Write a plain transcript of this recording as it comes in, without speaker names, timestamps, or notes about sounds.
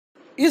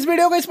इस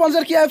वीडियो को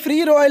स्पॉन्सर किया है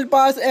free royal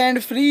pass and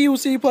free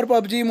UC for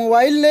PUBG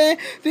mobile ने।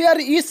 तो यार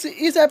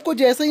इस ऐप को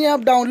जैसे ही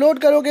आप डाउनलोड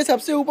करोगे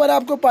सबसे ऊपर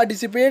आपको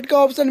पार्टिसिपेट का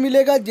ऑप्शन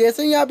मिलेगा।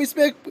 जैसे ही आप इस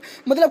पर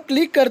मतलब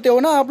क्लिक करते हो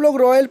ना, आप लोग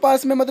रॉयल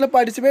पास में मतलब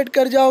पार्टिसिपेट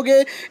कर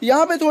जाओगे।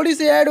 यहाँ पे थोड़ी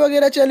सी ऐड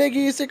वगैरह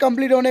चलेगी, इससे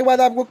कंप्लीट होने के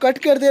बाद आपको कट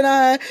कर देना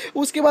है।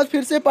 उसके बाद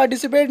फिर से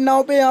पार्टिसिपेट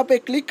नाउ पे यहाँ पे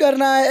क्लिक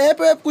करना है।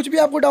 ऐप कुछ भी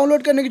आपको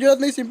डाउनलोड करने की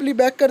जरूरत नहीं, सिंपली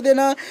बैक कर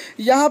देना।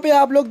 यहाँ पे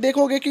आप लोग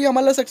देखोगे कि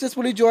हमारा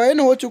सक्सेसफुली ज्वाइन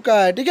हो चुका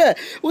है, ठीक है।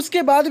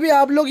 उसके बाद भी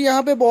आप लोग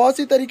यहाँ पे बहुत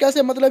सी तरीका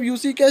से मतलब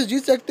यूसी कैश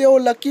जीत सकते हो।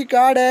 लक्की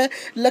कार्ड है,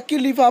 लक्की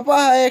लिफाफा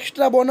है,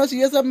 एक्स्ट्रा बोनस,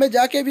 ये सब में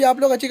जाके भी आप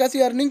लोग अच्छी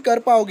खासी अर्निंग कर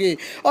पाओगे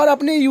और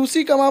अपनी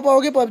यूसी कमा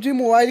पाओगे पबजी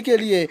मोबाइल के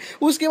लिए।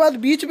 उसके बाद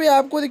बीच में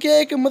आपको देखिए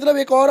एक मतलब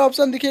एक और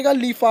ऑप्शन दिखेगा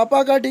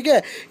लिफाफा का, ठीक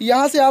है।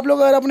 यहाँ से आप लोग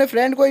अगर अपने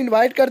फ्रेंड को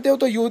इन्वाइट करते हो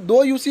तो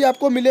 2 यूसी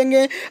आपको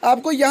मिलेंगे।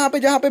 आपको यहाँ पे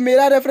जहाँ पे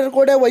मेरा रेफरल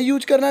कोड है वही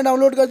यूज करना है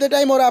डाउनलोड करते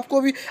टाइम, और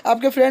आपको भी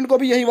आपके फ्रेंड को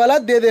भी यही वाला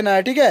दे देना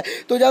है, ठीक है।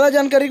 तो ज़्यादा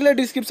जानकारी के लिए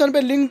डिस्क्रिप्शन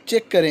पे लिंक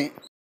चेक करें।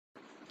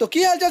 तो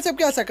क्या हालचाल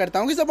सबके, आशा करता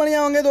हूँ कि सब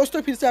बढ़िया होंगे।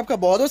 दोस्तों फिर से आपका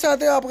बहुत बहुत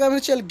स्वागत है आपका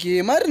चल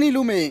गेमर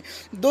नीलू में।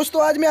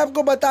 दोस्तों आज मैं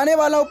आपको बताने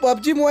वाला हूँ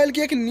पबजी मोबाइल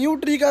की एक न्यू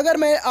ट्रिक।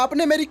 अगर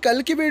आपने मेरी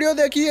कल की वीडियो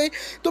देखी है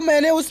तो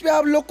मैंने उस पर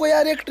आप लोग को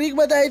यार एक ट्रिक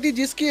बताई थी,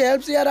 जिसकी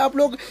हेल्प से यार आप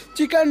लोग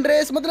चिकन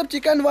ड्रेस मतलब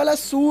चिकन वाला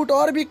सूट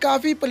और भी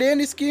काफ़ी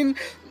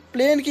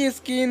प्लेन की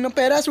स्किन,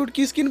 पैरासूट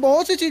की स्किन,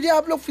 बहुत सी चीज़ें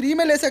आप लोग फ्री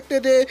में ले सकते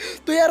थे।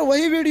 तो यार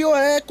वही वीडियो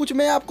है, कुछ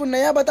मैं आपको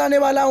नया बताने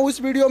वाला हूँ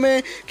उस वीडियो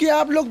में कि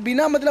आप लोग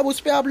बिना मतलब उस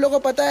पर आप लोगों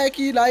को पता है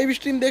कि लाइव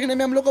स्ट्रीम देखने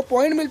में हम लोग को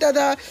पॉइंट मिलता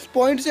था,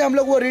 पॉइंट से हम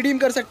लोग वो रिडीम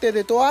कर सकते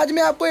थे। तो आज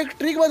मैं आपको एक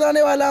ट्रिक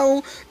बताने वाला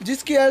हूँ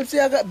जिसकी हेल्प से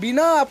अगर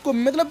बिना आपको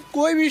मतलब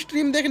कोई भी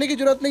स्ट्रीम देखने की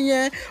जरूरत नहीं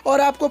है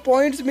और आपको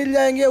पॉइंट्स मिल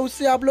जाएंगे,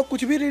 उससे आप लोग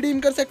कुछ भी रिडीम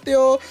कर सकते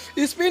हो,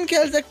 स्पिन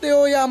खेल सकते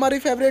हो या हमारी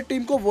फेवरेट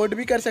टीम को वोट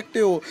भी कर सकते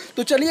हो।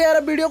 तो चलिए यार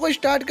अब वीडियो को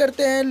स्टार्ट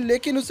करते हैं,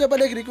 लेकिन उससे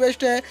पहले एक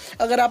रिक्वेस्ट है,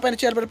 अगर आप मेरे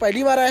चैनल पर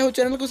पहली बार आए हो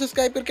चैनल को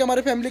सब्सक्राइब करके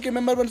हमारे फैमिली के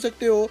मेंबर बन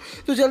सकते हो।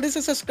 तो जल्दी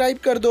से सब्सक्राइब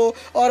कर दो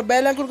और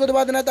बेल आइकन को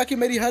दबा देना ताकि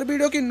मेरी हर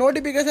वीडियो की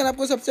नोटिफिकेशन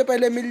आपको सबसे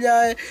पहले मिल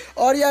जाए।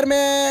 और यार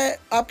मैं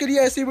आपके लिए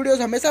ऐसी वीडियोस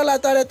हमेशा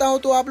लाता रहता हूं,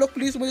 तो आप लोग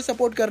प्लीज़ मुझे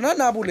सपोर्ट करना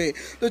ना भूले।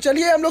 तो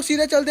चलिए हम लोग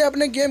सीधे चलते हैं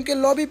अपने गेम के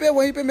लॉबी पे,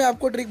 वहीं पे मैं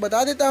आपको ट्रिक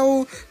बता देता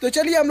हूँ। तो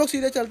चलिए हम लोग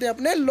सीधे चलते हैं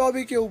अपने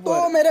लॉबी के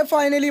ऊपर। तो मेरे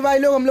फाइनली भाई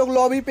लोग हम लोग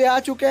लॉबी पे आ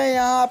चुके हैं।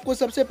 यहाँ आपको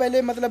सबसे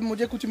पहले मतलब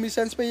मुझे कुछ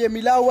मिशंस पे ये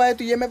मिला हुआ है,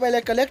 तो ये मैं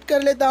पहले कलेक्ट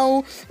कर लेता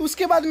हूँ।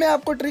 उसके बाद मैं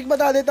आपको ट्रिक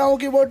बता देता हूँ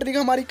कि वो ट्रिक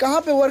हमारी कहाँ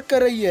पे वर्क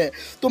कर रही है।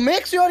 तो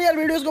मेक श्योर यार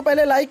वीडियोस को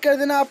पहले लाइक कर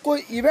देना। आपको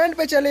इवेंट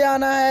पे चले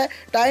आना है,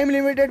 टाइम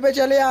लिमिटेड पे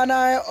चले आना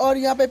है और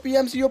यहाँ पे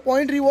PMCO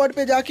पॉइंट रिवॉर्ड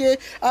पे जाके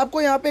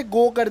आपको यहाँ पे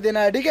गो कर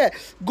देना है, ठीक है।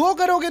 गो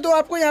करोगे तो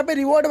आपको यहाँ पे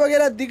रिवॉर्ड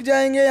वगैरह दिख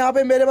जाएंगे। यहाँ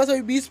पे मेरे पास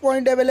अभी 20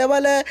 पॉइंट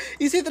अवेलेबल है।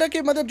 इसी तरह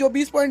के मतलब जो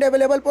 20 पॉइंट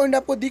अवेलेबल पॉइंट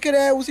आपको दिख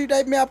रहे हैं उसी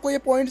टाइप में आपको ये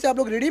पॉइंट से आप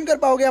लोग रिडीम कर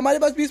पाओगे। हमारे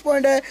पास 20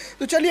 पॉइंट है,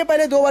 तो चलिए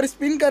पहले 2 बार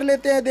स्पिन कर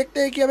लेते हैं,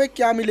 देखते हैं कि हमें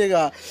क्या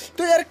मिलेगा।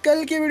 तो यार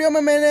कल की वीडियो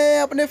में मैंने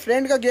अपने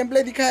फ्रेंड का गेम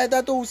प्ले दिखाया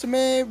था, तो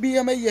उसमें भी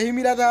हमें यही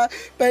मिला था।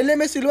 पहले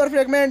में सिल्वर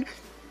फ्रेगमेंट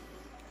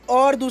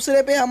और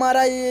दूसरे पे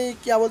हमारा ये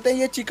क्या बोलते हैं,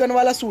 ये चिकन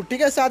वाला सूट,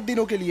 ठीक है, 7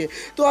 दिनों के लिए।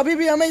 तो अभी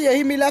भी हमें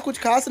यही मिला, कुछ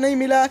खास नहीं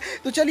मिला।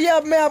 तो चलिए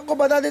अब मैं आपको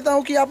बता देता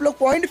हूँ कि आप लोग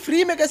पॉइंट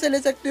फ्री में कैसे ले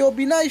सकते हो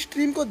बिना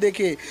स्ट्रीम को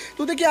देखे।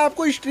 तो देखिए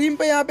आपको स्ट्रीम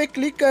पे यहाँ पे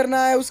क्लिक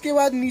करना है। उसके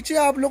बाद नीचे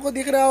आप लोग को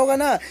दिख रहा होगा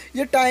ना,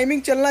 ये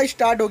टाइमिंग चलना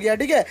स्टार्ट हो गया,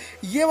 ठीक है।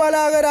 ये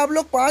वाला अगर आप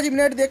लोग 5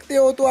 मिनट देखते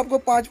हो तो आपको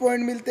 5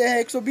 पॉइंट मिलते हैं,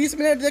 120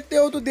 मिनट देखते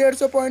हो तो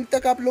 150 पॉइंट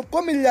तक आप लोग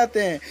को मिल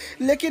जाते हैं।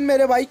 लेकिन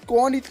मेरे भाई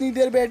कौन इतनी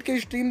देर बैठ के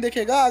स्ट्रीम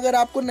देखेगा। अगर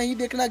आपको नहीं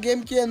देखना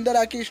गेम के अंदर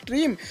आके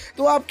स्ट्रीम,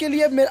 तो आपके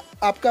लिए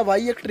आपका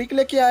भाई एक ट्रिक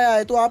लेके आया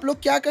है। तो आप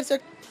लोग क्या कर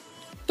सकते,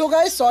 तो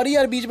गाइस सॉरी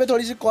यार बीच में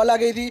थोड़ी सी कॉल आ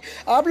गई थी।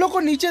 आप लोग को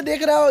नीचे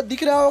दिख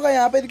रहा होगा,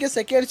 यहाँ पे देखिए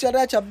सेकेंड चल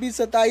रहा है 26,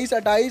 27,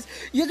 28।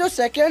 ये जो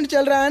सेकेंड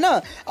चल रहा है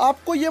ना,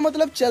 आपको ये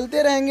मतलब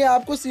चलते रहेंगे।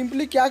 आपको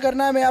सिंपली क्या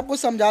करना है मैं आपको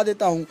समझा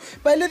देता हूँ।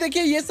 पहले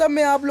देखिए ये सब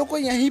में आप लोग को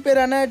यहीं पे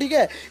रहना है, ठीक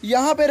है।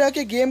 यहाँ पे रह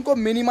के गेम को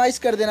मिनिमाइज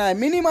कर देना है।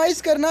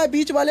 मिनिमाइज करना है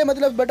बीच वाले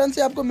मतलब बटन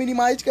से आपको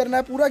मिनिमाइज करना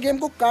है, पूरा गेम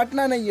को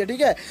काटना नहीं है,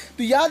 ठीक है।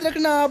 तो याद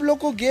रखना आप लोग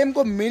को गेम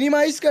को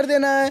मिनिमाइज कर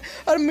देना है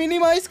और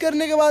मिनिमाइज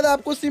करने के बाद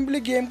आपको सिंपली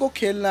गेम को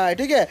खेलना है,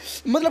 ठीक है।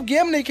 मतलब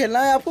गेम नहीं खेलना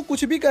है, आपको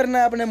कुछ भी करना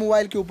है अपने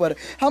मोबाइल के ऊपर।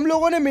 हम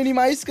लोगों ने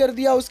मिनिमाइज कर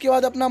दिया, उसके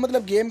बाद अपना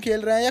मतलब गेम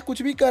खेल रहे हैं या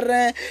कुछ भी कर रहे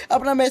हैं,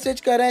 अपना मैसेज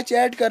कर रहे हैं,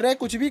 चैट कर रहे हैं,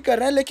 कुछ भी कर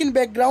रहे हैं, लेकिन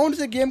बैकग्राउंड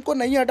से गेम को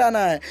नहीं हटाना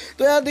है।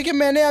 तो यार देखिए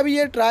मैंने अभी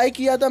ये ट्राई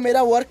किया था,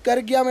 मेरा वर्क कर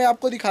गया, मैं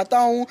आपको दिखाता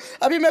हूँ।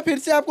 अभी मैं फिर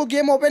से आपको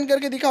गेम ओपन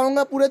करके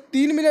दिखाऊंगा। पूरे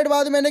 3 मिनट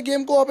बाद मैंने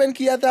गेम को ओपन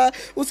किया था।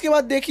 उसके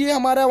बाद देखिए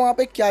हमारा वहाँ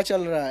पे क्या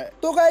चल रहा है।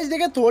 तो गाइस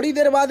देखिए थोड़ी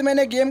देर बाद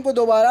मैंने गेम को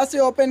दोबारा से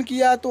ओपन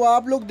किया, तो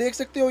आप लोग देख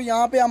सकते हो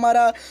यहाँ पे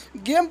हमारा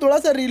गेम थोड़ा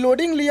सा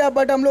रिलोडिंग लिया।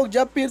 बट हम लोग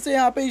जब फिर से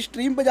यहाँ पे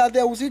स्ट्रीम पे जाते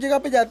हैं, उसी जगह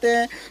पे जाते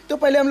हैं, तो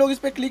पहले हम लोग इस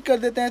पर क्लिक कर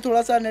देते हैं।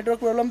 थोड़ा सा नेटवर्क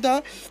प्रॉब्लम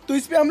था, तो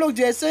इस पर हम लोग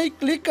जैसे ही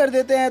क्लिक कर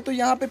देते हैं तो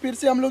यहाँ पे फिर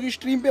से हम लोग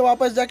स्ट्रीम पे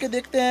वापस जाके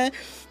देखते हैं।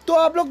 तो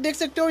आप लोग देख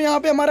सकते हो यहाँ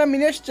पे हमारा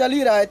मिनट चल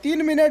ही रहा है,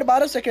 3 मिनट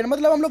 12 सेकेंड।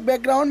 मतलब हम लोग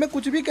बैकग्राउंड में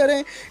कुछ भी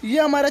करें ये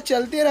हमारा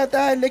चलते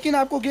रहता है, लेकिन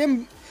आपको गेम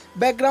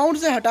बैकग्राउंड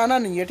से हटाना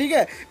नहीं है, ठीक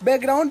है।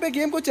 बैकग्राउंड पे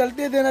गेम को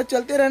चलते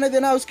रहने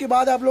देना। उसके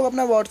बाद आप लोग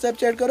अपना व्हाट्सएप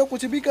चैट करो,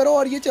 कुछ भी करो,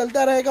 और ये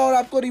चलता रहेगा और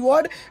आपको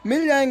रिवॉर्ड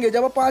मिल जाएंगे।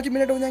 जब आप 5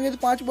 मिनट हो जाएंगे तो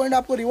 5 पॉइंट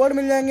आपको रिवॉर्ड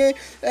मिल जाएंगे।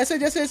 ऐसे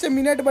जैसे जैसे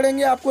मिनट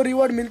बढ़ेंगे आपको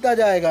रिवॉर्ड मिलता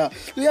जाएगा।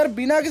 तो यार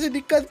बिना किसी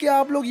दिक्कत के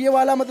आप लोग ये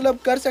वाला मतलब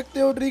कर सकते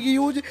हो ट्रिक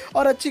यूज,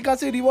 और अच्छी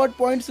खासी रिवॉर्ड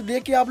पॉइंट्स दे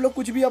के आप लोग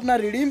कुछ भी अपना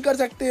रिडीम कर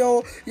सकते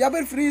हो या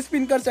फिर फ्री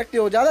स्पिन कर सकते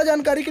हो। ज़्यादा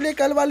जानकारी के लिए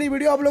कल वाली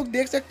वीडियो आप लोग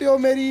देख सकते हो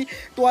मेरी।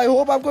 तो आई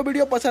होप आपको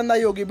वीडियो पसंद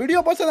आई होगी।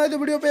 वीडियो पसंद आई तो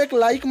वीडियो पे एक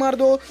लाइक मार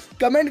दो,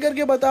 कमेंट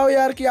करके बताओ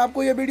यार कि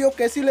आपको ये वीडियो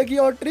कैसी लगी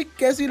और ट्रिक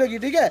कैसी लगी,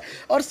 ठीक है।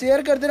 और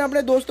शेयर कर देना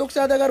अपने दोस्तों के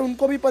साथ, अगर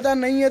उनको भी पता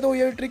नहीं है तो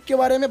ये ट्रिक के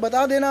बारे में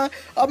बता देना।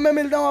 अब मैं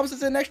मिलता हूँ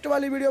आपसे नेक्स्ट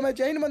वाली वीडियो में।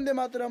 जय हिंद, वंदे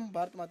मातरम,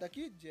 भारत माता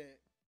की जय।